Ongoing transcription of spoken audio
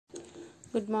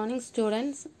Good morning,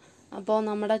 students. അപ്പോൾ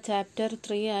നമ്മുടെ chapter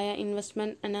 3 ആയ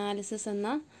ഇൻവെസ്റ്റ്മെന്റ് അനാലിസിസ് എന്ന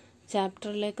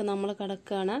ചാപ്റ്ററിലേക്ക് നമ്മൾ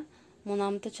കടക്കുകയാണ്.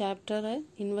 മൂന്നാമത്തെ ചാപ്റ്റർ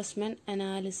ഇൻവെസ്റ്റ്മെന്റ്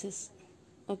അനാലിസിസ്.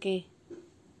 ഓക്കെ,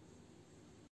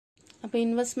 അപ്പോൾ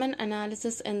ഇൻവെസ്റ്റ്മെന്റ്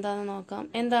അനാലിസിസ് എന്താണെന്ന് നോക്കാം.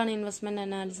 എന്താണ് ഇൻവെസ്റ്റ്മെന്റ്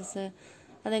അനാലിസിസ്?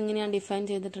 അതെങ്ങനെയാണ് ഡിഫൈൻ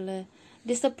ചെയ്തിട്ടുള്ളത്?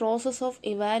 It is the process of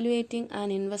evaluating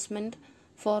an investment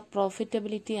four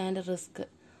profitability and risk.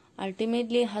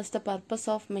 Ultimately has the purpose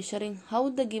of measuring how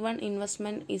the given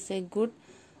investment is a good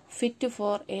fit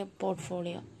for a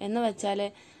portfolio. എന്ന് വെച്ചാൽ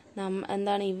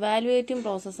എന്താണ് evaluating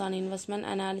പ്രോസസ്സാണ് investment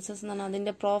analysis എന്ന് പറഞ്ഞാൽ.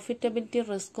 അതിൻ്റെ profitability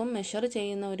റിസ്ക്കും measure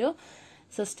ചെയ്യുന്ന ഒരു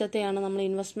സിസ്റ്റത്തെയാണ് നമ്മൾ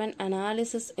ഇൻവെസ്റ്റ്മെന്റ്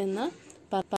അനാലിസിസ് എന്ന്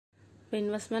പറയുന്നത്. അപ്പോൾ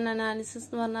ഇൻവെസ്റ്റ്മെന്റ് അനാലിസിസ്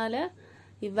എന്ന് പറഞ്ഞാൽ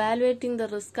evaluating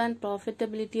the risk and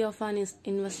profitability of an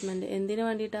investment. എന്തിനു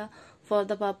വേണ്ടിയിട്ടാണ്? For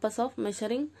the purpose of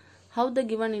measuring how the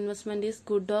given investment is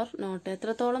good or not.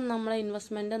 എത്രത്തോളം നമ്മളെ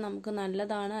ഇൻവെസ്റ്റ്മെന്റ് നമുക്ക്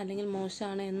നല്ലതാണ് അല്ലെങ്കിൽ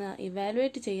മോശമാണ് എന്ന്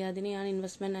ഇവാലുവേറ്റ് ചെയ്യാതിനെയാണ്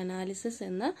ഇൻവെസ്റ്റ്മെന്റ് അനാലിസിസ്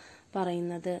എന്ന്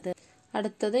പറയുന്നത്.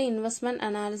 അടുത്തത് ഇൻവെസ്റ്റ്മെന്റ്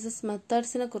അനാലിസിസ്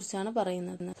മെത്തേഡ്സിനെ കുറിച്ചാണ്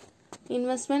പറയുന്നത്.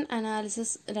 ഇൻവെസ്റ്റ്മെന്റ്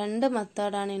അനാലിസിസ് രണ്ട്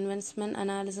മെത്തേഡാണ് ഇൻവെസ്റ്റ്മെന്റ്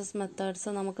അനാലിസിസ്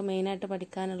മെത്തേഡ്സ് നമുക്ക് മെയിനായിട്ട്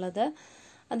പഠിക്കാനുള്ളത്.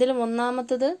 അതിൽ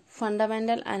ഒന്നാമത്തത്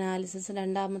ഫണ്ടമെന്റൽ അനാലിസിസ്,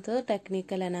 രണ്ടാമത്തത്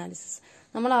ടെക്നിക്കൽ അനാലിസിസ്.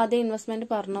 നമ്മൾ ആദ്യം ഇൻവെസ്റ്റ്മെന്റ്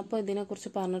പറഞ്ഞപ്പോൾ ഇതിനെക്കുറിച്ച്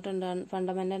പറഞ്ഞിട്ടുണ്ടാണ്,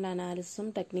 ഫണ്ടമെന്റൽ അനാലിസിസും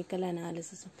ടെക്നിക്കൽ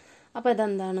അനാലിസിസും. അപ്പോൾ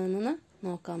ഇതെന്താണെന്ന്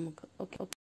നോക്കാം നമുക്ക്. ഓക്കെ,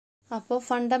 അപ്പോൾ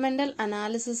ഫണ്ടമെന്റൽ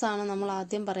അനാലിസിസ് ആണ് നമ്മൾ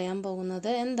ആദ്യം പറയാൻ പോകുന്നത്.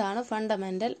 എന്താണ്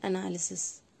ഫണ്ടമെന്റൽ അനാലിസിസ്?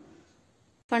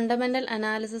 ഫണ്ടമെന്റൽ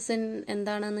അനാലിസിസ്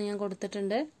എന്താണെന്ന് ഞാൻ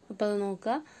കൊടുത്തിട്ടുണ്ട്. അപ്പോൾ അത്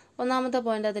നോക്കുക. ഒന്നാമത്തെ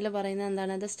പോയിന്റ് അതിൽ പറയുന്നത്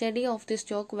എന്താണ്? The study of the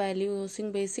stock value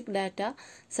using basic data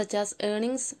such as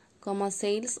earnings,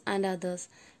 sales and others.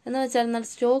 എന്ന് വെച്ചാൽ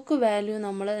സ്റ്റോക്ക് വാല്യൂ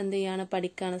നമ്മൾ എന്ത് ചെയ്യാണ്?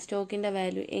 പഠിക്കുകയാണ്. സ്റ്റോക്കിന്റെ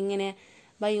വാല്യൂ എങ്ങനെ?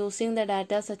 By using the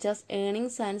data such as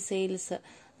earnings and sales.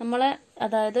 നമ്മളെ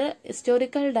അതായത്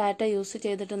ഹിസ്റ്റോറിക്കൽ ഡാറ്റ യൂസ്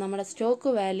ചെയ്തിട്ട് നമ്മുടെ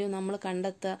സ്റ്റോക്ക് വാല്യൂ നമ്മൾ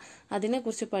കണ്ടെത്തുക,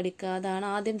 അതിനെക്കുറിച്ച് പഠിക്കുക. അതാണ്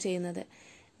ആദ്യം ചെയ്യുന്നത്.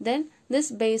 Then this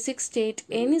basic state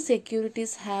any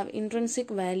securities have intrinsic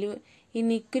value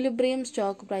in equilibrium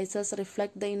stock prices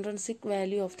reflect the intrinsic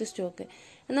value of the stock.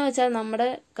 എന്ന് വെച്ചാൽ നമ്മുടെ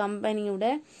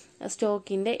കമ്പനിയുടെ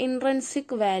സ്റ്റോക്കിന്റെ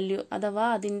ഇൻട്രൻസിക് വാല്യൂ അഥവാ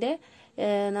അതിന്റെ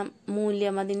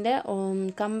മൂല്യം, അതിന്റെ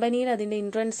കമ്പനിയിൽ അതിന്റെ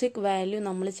ഇൻട്രൻസിക് വാല്യൂ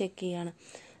നമ്മൾ ചെക്ക് ചെയ്യാണ്.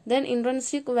 ദെൻ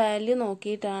ഇൻട്രൻസിക് വാല്യൂ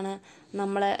നോക്കിയിട്ടാണ്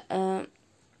നമ്മളെ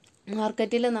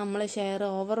മാർക്കറ്റിൽ നമ്മൾ ഷെയർ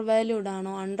ഓവർ വാല്യൂഡ്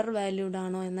ആണോ അണ്ടർ വാല്യൂഡ്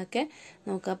ആണോ എന്നൊക്കെ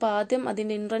നോക്കുക. അപ്പോൾ ആദ്യം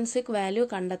അതിൻ്റെ ഇൻട്രൻസിക് വാല്യൂ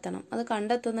കണ്ടെത്തണം. അത്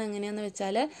കണ്ടെത്തുന്നത് എങ്ങനെയാണെന്ന്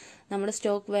വെച്ചാൽ നമ്മുടെ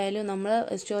സ്റ്റോക്ക് വാല്യൂ നമ്മൾ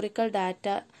ഹിസ്റ്റോറിക്കൽ ഡാറ്റ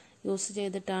യൂസ്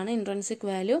ചെയ്തിട്ടാണ് ഇൻട്രൻസിക്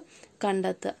വാല്യൂ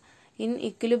കണ്ടെത്തുക. In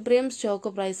equilibrium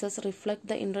stock prices reflect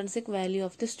the intrinsic value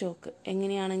of the stock.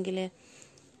 എങ്ങനെയാണെങ്കിൽ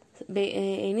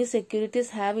any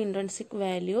securities have intrinsic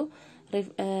value,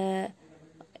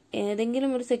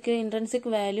 ഏതെങ്കിലും ഒരു ഇൻട്രൻസിക്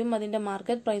വാല്യൂം അതിന്റെ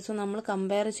മാർക്കറ്റ് പ്രൈസും നമ്മൾ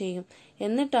കമ്പയർ ചെയ്യും.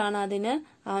 എന്നിട്ടാണ് അതിന്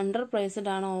അണ്ടർ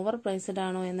പ്രൈസ്ഡ് ആണോ ഓവർ പ്രൈസ്ഡ്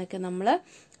ആണോ എന്നൊക്കെ നമ്മൾ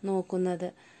നോക്കുന്നത്.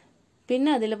 പിന്നെ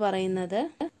അതിൽ പറയുന്നത്,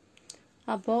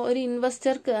 അപ്പോൾ ഒരു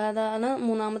ഇൻവെസ്റ്റർക്ക്, അതാണ്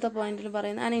മൂന്നാമത്തെ പോയിന്റിൽ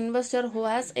പറയുന്നത്, an investor who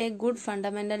has A good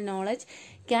fundamental knowledge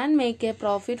can make A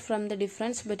profit from the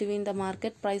difference between the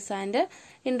market price and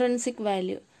intrinsic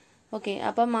value. Okay,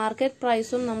 അപ്പം മാർക്കറ്റ്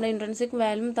പ്രൈസും നമ്മുടെ ഇൻട്രൻസിക്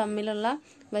വാല്യൂവും തമ്മിലുള്ള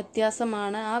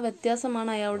വ്യത്യാസമാണ്, ആ വ്യത്യാസമാണ്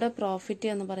അയാളുടെ പ്രോഫിറ്റ്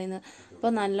എന്ന് പറയുന്നത്.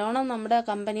 അപ്പോൾ നല്ലോണം നമ്മുടെ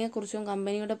കമ്പനിയെക്കുറിച്ചും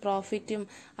കമ്പനിയുടെ പ്രോഫിറ്റും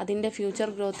അതിൻ്റെ ഫ്യൂച്ചർ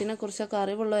ഗ്രോത്തിനെ കുറിച്ചൊക്കെ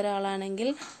അറിവുള്ള ഒരാളാണെങ്കിൽ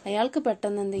അയാൾക്ക്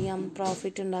പെട്ടെന്ന് എന്ത് ചെയ്യാം?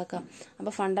 പ്രോഫിറ്റ് ഉണ്ടാക്കാം.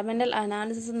 അപ്പോൾ ഫണ്ടമെന്റൽ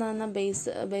അനാലിസിസ് എന്ന് പറഞ്ഞാൽ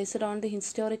based on the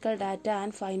historical data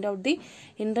and find out the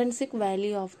intrinsic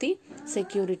value of the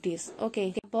securities. Okay,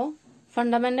 അപ്പോൾ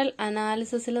ഫണ്ടമെന്റൽ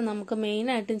അനാലിസിസിൽ നമുക്ക്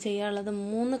മെയിനായിട്ടും ചെയ്യാനുള്ളത്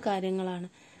 3 കാര്യങ്ങളാണ്.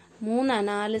 3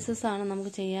 അനാലിസിസ് ആണ്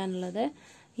നമുക്ക് ചെയ്യാനുള്ളത്.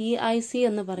 EIC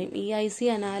എന്ന് പറയും, EIC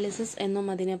അനാലിസിസ് എന്നും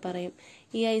അതിനെ പറയും.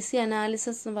 EIC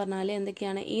അനാലിസിസ് എന്ന് പറഞ്ഞാൽ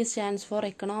എന്തൊക്കെയാണ്? E stands for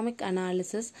economic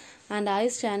analysis and I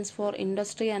stands for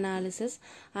industry analysis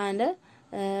and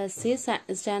C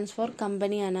stands for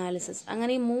company analysis.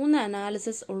 അങ്ങനെ ഈ 3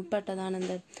 അനാലിസിസ് ഉൾപ്പെട്ടതാണ്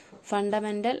എന്ത്?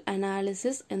 ഫണ്ടമെന്റൽ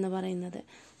അനാലിസിസ് എന്ന് പറയുന്നത്.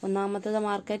 ഒന്നാമത്തത്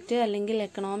മാർക്കറ്റ് അല്ലെങ്കിൽ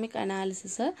എക്കണോമിക്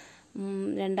അനാലിസിസ്,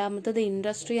 രണ്ടാമത്തത്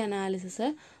ഇൻഡസ്ട്രി അനാലിസിസ്,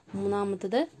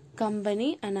 മൂന്നാമത്തത് കമ്പനി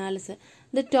അനാലിസിസ്.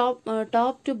 ഇത്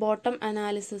ടോപ്പ് ടു ബോട്ടം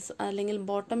അനാലിസിസ് അല്ലെങ്കിൽ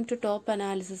ബോട്ടം ടു ടോപ്പ്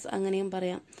അനാലിസിസ് അങ്ങനെയും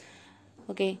പറയാം.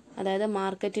 ഓക്കെ, അതായത്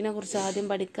മാർക്കറ്റിനെ കുറിച്ച് ആദ്യം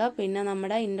പഠിക്കുക, പിന്നെ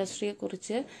നമ്മുടെ ഇൻഡസ്ട്രിയെ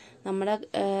കുറിച്ച്, നമ്മുടെ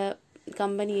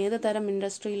കമ്പനി ഏത് തരം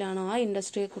ഇൻഡസ്ട്രിയിലാണോ ആ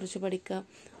ഇൻഡസ്ട്രിയെ കുറിച്ച് പഠിക്കുക,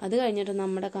 അത് കഴിഞ്ഞിട്ട്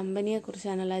നമ്മുടെ കമ്പനിയെ കുറിച്ച്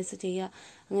അനലൈസ് ചെയ്യുക.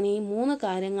 അങ്ങനെ ഈ 3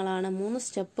 കാര്യങ്ങളാണ്, 3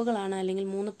 സ്റ്റെപ്പുകളാണ് അല്ലെങ്കിൽ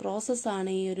 3 പ്രോസസ്സാണ്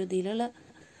ഈ ഒരു ഇതിലുള്ള.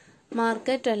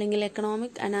 മാർക്കറ്റ് അല്ലെങ്കിൽ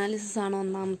എക്കണോമിക് അനാലിസിസ് ആണ്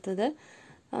ഒന്നാമത്തത്.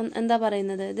 എന്താ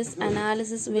പറയുന്നത്? This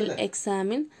analysis will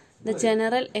examine the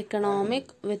general economic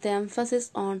with emphasis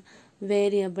on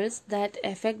variables that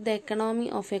effect the economy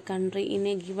of A country in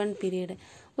A given period.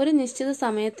 ഒരു നിശ്ചിത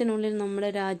സമയത്തിനുള്ളിൽ നമ്മുടെ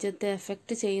രാജ്യത്തെ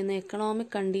എഫക്റ്റ് ചെയ്യുന്ന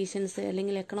എക്കണോമിക് കണ്ടീഷൻസ്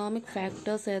അല്ലെങ്കിൽ എക്കണോമിക്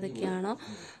ഫാക്ടേഴ്സ് ഏതൊക്കെയാണോ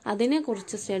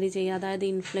അതിനെക്കുറിച്ച് സ്റ്റഡി ചെയ്യുക. അതായത്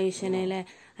ഇൻഫ്ലേഷൻ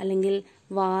അല്ലെങ്കിൽ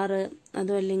വാറ്,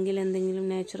 അതും അല്ലെങ്കിൽ എന്തെങ്കിലും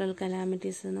നാച്ചുറൽ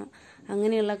കലാമിറ്റീസ്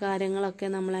അങ്ങനെയുള്ള കാര്യങ്ങളൊക്കെ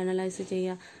നമ്മൾ അനലൈസ്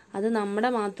ചെയ്യുക. അത് നമ്മുടെ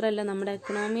മാത്രമല്ല, നമ്മുടെ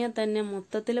എക്കണോമിയെ തന്നെ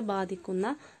മൊത്തത്തിൽ ബാധിക്കുന്ന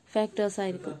ഫാക്ടേഴ്സ്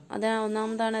ആയിരിക്കും. അത്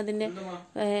ഒന്നാമതാണ് അതിൻ്റെ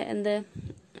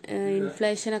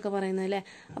ഇൻഫ്ലേഷൻ ഒക്കെ പറയുന്നത് അല്ലേ.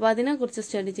 അപ്പോൾ അതിനെക്കുറിച്ച്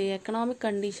സ്റ്റഡി ചെയ്യുക. എക്കണോമിക്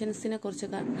കണ്ടീഷൻസിനെ കുറിച്ച്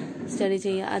സ്റ്റഡി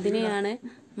ചെയ്യുക. അതിനെയാണ്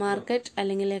മാർക്കറ്റ്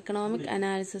അല്ലെങ്കിൽ എക്കണോമിക്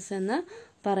അനാലിസിസ് എന്ന്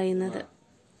പറയുന്നത്.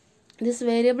 These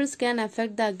variables can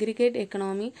affect the aggregate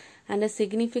economy and a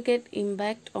significant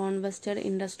impact on vested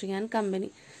industry and company.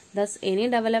 Thus, any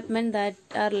development that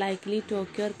are likely to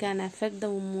occur can affect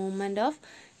the movement of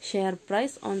share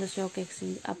price on the stock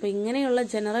exchange. അപ്പോൾ ഇങ്ങനെയുള്ള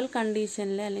general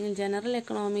കണ്ടീഷനിൽ അല്ലെങ്കിൽ general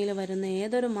എക്കണോമിയിൽ വരുന്ന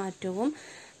ഏതൊരു മാറ്റവും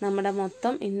നമ്മുടെ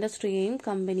മൊത്തം ഇൻഡസ്ട്രിയെയും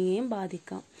കമ്പനിയെയും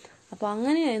ബാധിക്കാം. അപ്പോൾ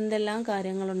അങ്ങനെ എന്തെല്ലാം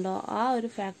കാര്യങ്ങളുണ്ടോ ആ ഒരു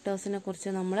ഫാക്ടേഴ്സിനെ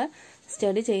കുറിച്ച് നമ്മൾ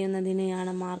സ്റ്റഡി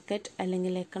ചെയ്യുന്നതിനെയാണ് മാർക്കറ്റ്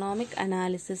അല്ലെങ്കിൽ എക്കണോമിക്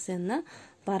അനാലിസിസ് എന്ന്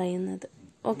പറയുന്നത്.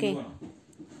 ഓക്കെ,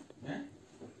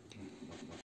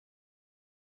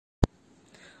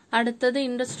 അടുത്തത്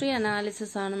ഇൻഡസ്ട്രി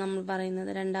അനാലിസിസ് ആണ് നമ്മൾ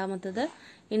പറയുന്നത്. രണ്ടാമത്തത്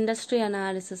ഇൻഡസ്ട്രി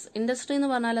അനാലിസിസ്. ഇൻഡസ്ട്രി എന്ന്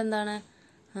പറഞ്ഞാൽ എന്താണ്?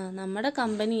 നമ്മുടെ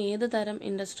കമ്പനി ഏത് തരം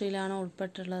ഇൻഡസ്ട്രിയിലാണോ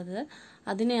ഉൾപ്പെട്ടുള്ളത്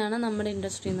അതിനെയാണ് നമ്മുടെ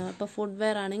ഇൻഡസ്ട്രി എന്ന് പറയുന്നത്. ഇപ്പോൾ ഫുഡ്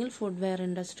വെയർ ആണെങ്കിൽ ഫുഡ് വെയർ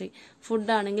ഇൻഡസ്ട്രി,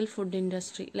 ഫുഡ് ആണെങ്കിൽ ഫുഡ്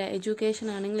ഇൻഡസ്ട്രി, എഡ്യൂക്കേഷൻ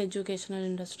ആണെങ്കിൽ എഡ്യൂക്കേഷണൽ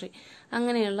ഇൻഡസ്ട്രി,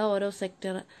 അങ്ങനെയുള്ള ഓരോ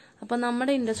സെക്ടർ. അപ്പോൾ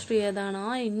നമ്മുടെ ഇൻഡസ്ട്രി ഏതാണോ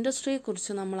ആ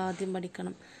ഇൻഡസ്ട്രിയെക്കുറിച്ച് നമ്മൾ ആദ്യം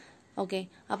പഠിക്കണം. ഓക്കെ,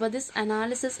 അപ്പോൾ this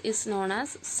analysis is known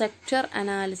as sector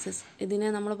analysis. ഇതിനെ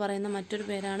നമ്മൾ പറയുന്ന മറ്റൊരു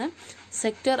പേരാണ്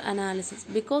sector analysis.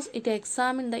 Because it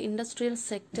examine the industrial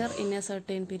sector in A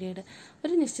certain period.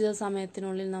 ഒരു നിശ്ചിത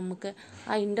സമയത്തിനുള്ളിൽ നമുക്ക്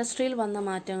ആ ഇൻഡസ്ട്രിയിൽ വന്ന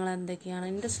മാറ്റങ്ങൾ എന്തൊക്കെയാണ്.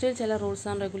 ഇൻഡസ്ട്രിയിൽ ചില റൂൾസ്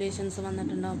ആൻഡ് റെഗുലേഷൻസ്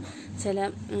വന്നിട്ടുണ്ടാവും, ചില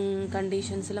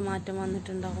കണ്ടീഷൻസിൽ മാറ്റം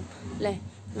വന്നിട്ടുണ്ടാവും അല്ലേ.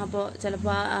 അപ്പോൾ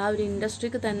ചിലപ്പോൾ ആ ഒരു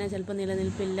ഇൻഡസ്ട്രിക്ക് തന്നെ ചിലപ്പോൾ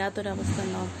നിലനിൽപ്പില്ലാത്തൊരവസ്ഥ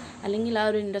ഉണ്ടാവും, അല്ലെങ്കിൽ ആ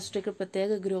ഒരു ഇൻഡസ്ട്രിക്ക്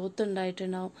പ്രത്യേക ഗ്രോത്ത്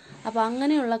ഉണ്ടായിട്ടുണ്ടാവും. അപ്പോൾ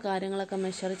അങ്ങനെയുള്ള കാര്യങ്ങളൊക്കെ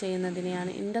മെഷർ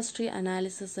ചെയ്യുന്നതിനെയാണ് ഇൻഡസ്ട്രി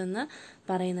അനാലിസിസ് എന്ന്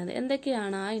പറയുന്നത്.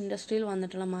 എന്തൊക്കെയാണ് ആ ഇൻഡസ്ട്രിയിൽ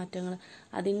വന്നിട്ടുള്ള മാറ്റങ്ങൾ,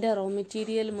 അതിൻ്റെ റോ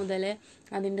മെറ്റീരിയൽ മുതൽ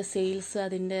അതിൻ്റെ സെയിൽസ്,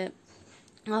 അതിൻ്റെ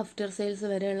ആഫ്റ്റർ സെയിൽസ്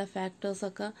വരെയുള്ള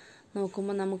ഫാക്ടേഴ്സൊക്കെ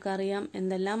നോക്കുമ്പോൾ നമുക്കറിയാം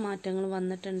എന്തെല്ലാം മാറ്റങ്ങൾ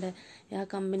വന്നിട്ടുണ്ട്. ആ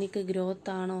കമ്പനിക്ക്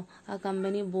ഗ്രോത്ത് ആണോ, ആ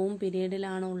കമ്പനി ബൂം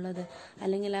പീരീഡിലാണോ ഉള്ളത്,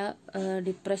 അല്ലെങ്കിൽ ആ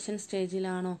ഡിപ്രഷൻ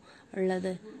സ്റ്റേജിലാണോ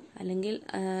ഉള്ളത്, അല്ലെങ്കിൽ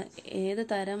ഏത്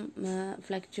തരം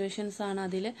ഫ്ലക്ച്വേഷൻസ് ആണ്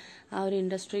അതിൽ ആ ഒരു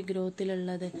ഇൻഡസ്ട്രി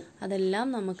ഗ്രോത്തിലുള്ളത്, അതെല്ലാം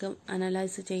നമുക്ക്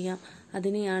അനലൈസ് ചെയ്യാം.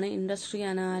 അതിനെയാണ് ഇൻഡസ്ട്രി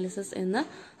അനാലിസിസ് എന്ന്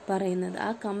പറയുന്നത്. ആ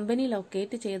കമ്പനി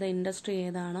ലൊക്കേറ്റ് ചെയ്ത ഇൻഡസ്ട്രി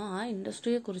ഏതാണോ ആ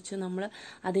ഇൻഡസ്ട്രിയെക്കുറിച്ച് നമ്മൾ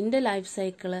അതിൻ്റെ ലൈഫ്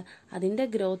സൈക്കിള്, അതിൻ്റെ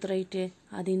ഗ്രോത്ത് റേറ്റ്,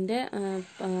 അതിൻ്റെ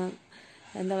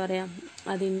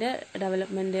അതിൻ്റെ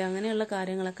ഡെവലപ്മെൻറ്റ്, അങ്ങനെയുള്ള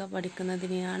കാര്യങ്ങളൊക്കെ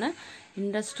പഠിക്കുന്നതിനെയാണ്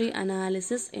ഇൻഡസ്ട്രി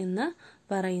അനാലിസിസ് എന്ന്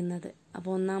പറയുന്നത്.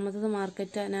 അപ്പോൾ ഒന്നാമത്തത്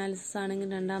മാർക്കറ്റ് അനാലിസിസ് ആണെങ്കിൽ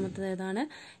രണ്ടാമത്തത് ഏതാണ്?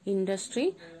 Industry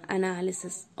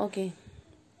analysis. ഓക്കെ,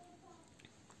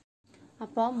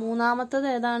 അപ്പോൾ മൂന്നാമത്തത്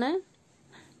ഏതാണ്?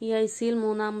 EICയിൽ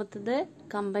മൂന്നാമത്തത്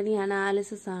കമ്പനി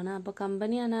അനാലിസിസ് ആണ്. അപ്പോൾ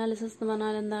കമ്പനി അനാലിസിസ് എന്ന്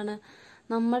പറഞ്ഞാൽ എന്താണ്?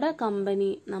 നമ്മുടെ കമ്പനി,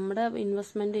 നമ്മുടെ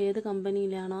ഇൻവെസ്റ്റ്മെൻറ്റ് ഏത്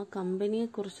കമ്പനിയിലാണോ ആ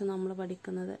കമ്പനിയെക്കുറിച്ച് നമ്മൾ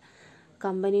പഠിക്കുന്നത്.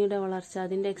 കമ്പനിയുടെ വളർച്ച,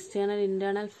 അതിൻ്റെ എക്സ്റ്റേണൽ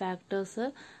ഇൻറ്റേർണൽ ഫാക്ടേഴ്സ്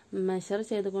മെഷർ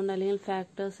ചെയ്തുകൊണ്ട്, അല്ലെങ്കിൽ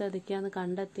ഫാക്ടേഴ്സ് ഏതൊക്കെയാണെന്ന്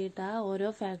കണ്ടെത്തിയിട്ട് ആ ഓരോ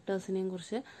ഫാക്ടേഴ്സിനെയും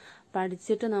കുറിച്ച്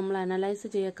പഠിച്ചിട്ട് നമ്മൾ അനലൈസ്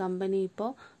ചെയ്യുക. കമ്പനി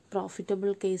ഇപ്പോൾ പ്രോഫിറ്റബിൾ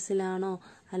കേസിലാണോ,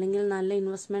 അല്ലെങ്കിൽ നല്ല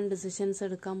ഇൻവെസ്റ്റ്മെൻറ്റ് ഡിസിഷൻസ്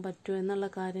എടുക്കാൻ പറ്റുമോ എന്നുള്ള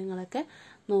കാര്യങ്ങളൊക്കെ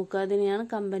നോക്കുക. അതിനെയാണ്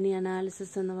കമ്പനി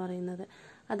അനാലിസിസ് എന്ന് പറയുന്നത്.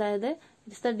 അതായത്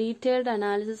it's the detailed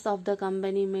analysis of the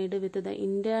company made with the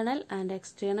internal and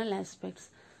external aspects.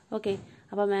 Okay,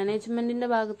 അപ്പോൾ മാനേജ്മെൻറ്റിൻ്റെ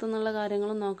ഭാഗത്തു നിന്നുള്ള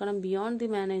കാര്യങ്ങളും നോക്കണം. ബിയോണ്ട് ദി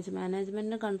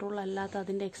മാനേജ്മെൻറ്റിന് കൺട്രോൾ അല്ലാത്ത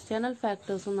അതിൻ്റെ എക്സ്റ്റേണൽ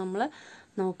ഫാക്ടേഴ്സും നമ്മൾ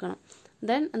നോക്കണം.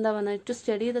 Then to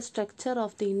study the structure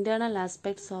of the internal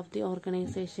aspects of the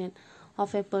organisation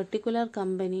of a particular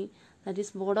company, that is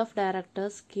board of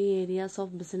directors, key areas of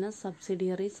business,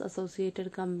 subsidiaries, associated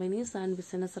companies and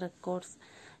business records.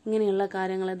 ഇങ്ങനെയുള്ള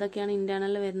കാര്യങ്ങൾ ഇതൊക്കെയാണ്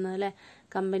internal വരുന്നത് അല്ലേ.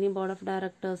 Company board of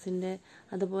ഡയറക്ടേഴ്സിൻ്റെ,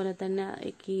 അതുപോലെ തന്നെ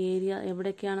key area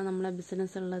എവിടെയൊക്കെയാണ് നമ്മളെ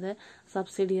business ഉള്ളത്,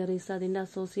 സബ്സിഡിയറീസ്, അതിൻ്റെ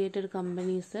associated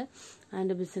companies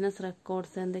and business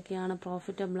records എന്തൊക്കെയാണ്,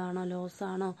 പ്രോഫിറ്റബിൾ ആണോ ലോസ്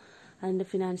ആണോ, അതിൻ്റെ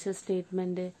ഫിനാൻഷ്യൽ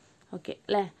സ്റ്റേറ്റ്മെൻറ്റ്. ഓക്കെ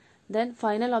അല്ലേ. Then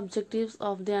final objectives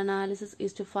of the analysis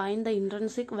is to find the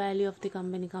intrinsic value of the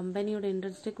company. കമ്പനിയുടെ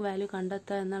ഇൻട്രിൻസിക് വാല്യൂ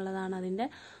കണ്ടെത്തുക എന്നുള്ളതാണ് അതിൻ്റെ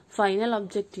ഫൈനൽ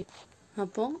ഒബ്ജക്റ്റീവ്.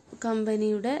 അപ്പോൾ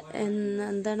കമ്പനിയുടെ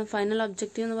എന്താണ് ഫൈനൽ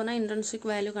ഒബ്ജക്റ്റീവ് എന്ന് പറഞ്ഞാൽ ഇൻട്രിൻസിക്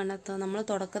വാല്യൂ കണ്ടെത്തുക. നമ്മൾ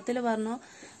തുടക്കത്തിൽ പറഞ്ഞു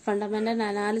ഫണ്ടമെൻ്റൽ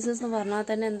അനാലിസിസ് എന്ന് പറഞ്ഞാൽ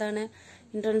തന്നെ എന്താണ്?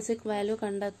 ഇൻട്രിൻസിക് വാല്യൂ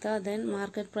കണ്ടെത്തുക. ദെൻ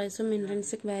മാർക്കറ്റ് പ്രൈസും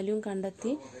ഇൻട്രിൻസിക് വാല്യൂവും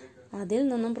കണ്ടെത്തി അതിൽ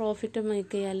നിന്നും പ്രോഫിറ്റ്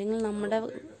മേക്ക് ചെയ്യുക, അല്ലെങ്കിൽ നമ്മുടെ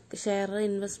ഷെയർ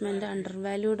ഇൻവെസ്റ്റ്മെൻറ്റ് അണ്ടർ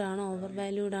വാല്യൂഡ് ആണോ ഓവർ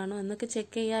വാല്യൂഡ് ആണോ എന്നൊക്കെ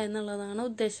ചെക്ക് ചെയ്യുക എന്നുള്ളതാണ്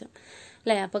ഉദ്ദേശം.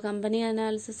 അല്ലേ? അപ്പോൾ കമ്പനി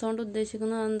അനാലിസിസ് കൊണ്ട്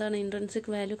ഉദ്ദേശിക്കുന്നത് എന്താണ്?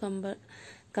 ഇൻട്രിൻസിക് വാല്യൂ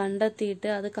കണ്ടെത്തിയിട്ട്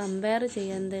അത് കമ്പയർ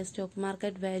ചെയ്യുന്നത് സ്റ്റോക്ക്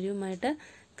മാർക്കറ്റ് വാല്യൂമായിട്ട്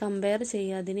കമ്പയർ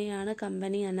ചെയ്യുക. അതിനെയാണ്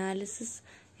കമ്പനി അനാലിസിസ്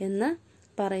എന്ന്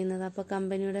പറയുന്നത്. അപ്പോൾ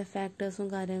കമ്പനിയുടെ ഫാക്ടേഴ്സും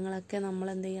കാര്യങ്ങളൊക്കെ നമ്മൾ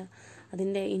എന്ത് ചെയ്യുക?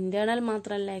 അതിൻ്റെ ഇൻറ്റേർണൽ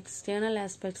മാത്രമല്ല എക്സ്റ്റേണൽ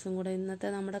ആസ്പെക്ട്സും കൂടെ, ഇന്നത്തെ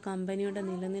നമ്മുടെ കമ്പനിയുടെ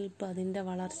നിലനിൽപ്പ്, അതിൻ്റെ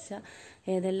വളർച്ച,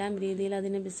 ഏതെല്ലാം രീതിയിൽ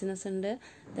അതിന് ബിസിനസ് ഉണ്ട്,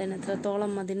 then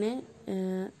എത്രത്തോളം അതിന്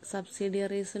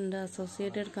സബ്സിഡിയറീസ് ഉണ്ട്,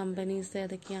 അസോസിയേറ്റഡ് കമ്പനീസ്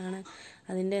ഏതൊക്കെയാണ്,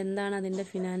 എന്താണ് അതിൻ്റെ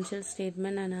ഫിനാൻഷ്യൽ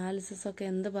സ്റ്റേറ്റ്മെൻറ്റ് അനാലിസിസ് ഒക്കെ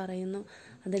എന്ത് പറയുന്നു,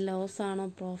 അത് ലോസ് ആണോ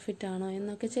പ്രോഫിറ്റ് ആണോ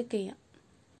എന്നൊക്കെ ചെക്ക് ചെയ്യാം.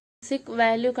 ഇൻട്രിൻസിക്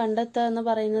വാല്യൂ കണ്ടെത്തുക എന്ന്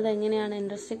പറയുന്നത് എങ്ങനെയാണ്?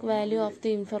 Intrinsic value of the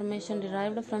information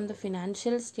derived from the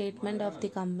financial statement of the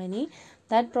company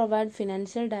that provide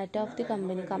financial data of the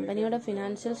company. കമ്പനിയുടെ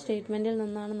ഫിനാൻഷ്യൽ സ്റ്റേറ്റ്മെൻറ്റിൽ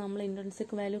നിന്നാണ് നമ്മൾ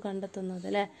ഇൻട്രിൻസിക് വാല്യൂ കണ്ടെത്തുന്നത്,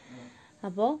 അല്ലേ?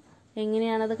 അപ്പോൾ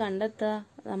എങ്ങനെയാണത് കണ്ടെത്തുക?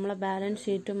 നമ്മളെ ബാലൻസ്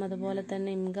ഷീറ്റും അതുപോലെ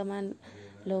തന്നെ ഇൻകം ആൻഡ്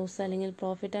ലോസ് അല്ലെങ്കിൽ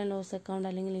പ്രോഫിറ്റ് ആൻഡ് ലോസ് അക്കൗണ്ട്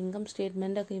അല്ലെങ്കിൽ ഇൻകം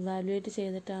സ്റ്റേറ്റ്മെൻ്റ് ഒക്കെ ഇവാലുവേറ്റ്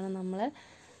ചെയ്തിട്ടാണ് നമ്മൾ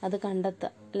അത്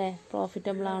കണ്ടെത്തുക, അല്ലേ?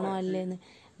 പ്രോഫിറ്റബിൾ ആണോ അല്ലേന്ന്.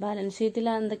 ബാലൻസ് ഷീറ്റിൽ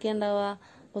എന്തൊക്കെയാണ് ഉണ്ടാവുക?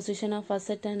 Position of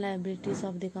asset and liabilities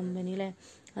of the company, അല്ലേ?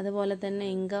 അതുപോലെ തന്നെ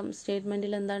ഇൻകം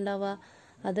സ്റ്റേറ്റ്മെൻറ്റിൽ എന്താ ഉണ്ടാവുക?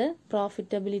 അത്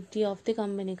profitability of the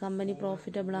company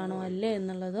profitable ആണോ അല്ലേ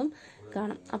എന്നുള്ളതും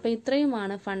കാണാം. അപ്പോൾ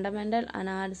ഇത്രയുമാണ് ഫണ്ടമെൻ്റൽ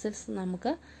അനാലിസിസ്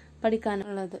നമുക്ക്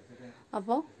പഠിക്കാനുള്ളത്.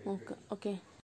 അപ്പോൾ നോക്കുക. ഓക്കെ.